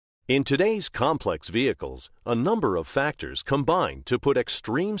In today's complex vehicles, a number of factors combine to put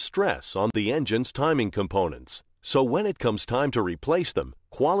extreme stress on the engine's timing components. So when it comes time to replace them,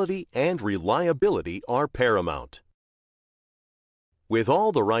 quality and reliability are paramount. With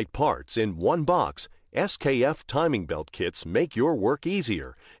all the right parts in one box, SKF timing belt kits make your work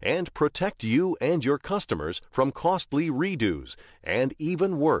easier and protect you and your customers from costly redos and,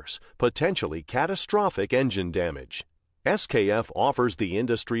 even worse, potentially catastrophic engine damage. SKF offers the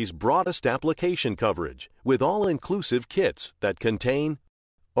industry's broadest application coverage with all-inclusive kits that contain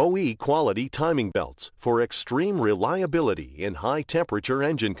OE quality timing belts for extreme reliability in high-temperature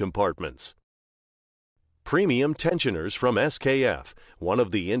engine compartments, premium tensioners from SKF, one of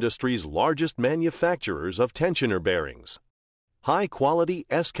the industry's largest manufacturers of tensioner bearings, high-quality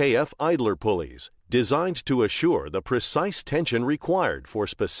SKF idler pulleys designed to assure the precise tension required for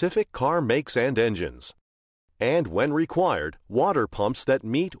specific car makes and engines, and, when required, water pumps that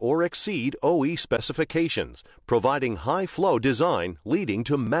meet or exceed OE specifications, providing high-flow design leading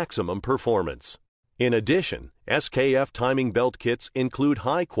to maximum performance. In addition, SKF timing belt kits include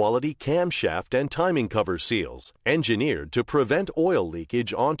high-quality camshaft and timing cover seals, engineered to prevent oil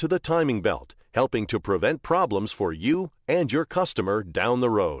leakage onto the timing belt, helping to prevent problems for you and your customer down the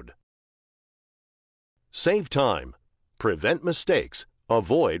road. Save time, prevent mistakes,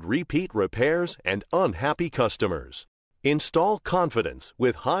 avoid repeat repairs and unhappy customers. Install confidence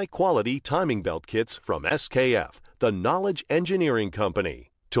with high-quality timing belt kits from SKF, the knowledge engineering company.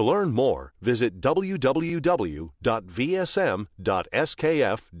 To learn more, visit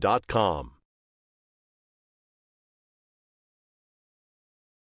www.vsm.skf.com.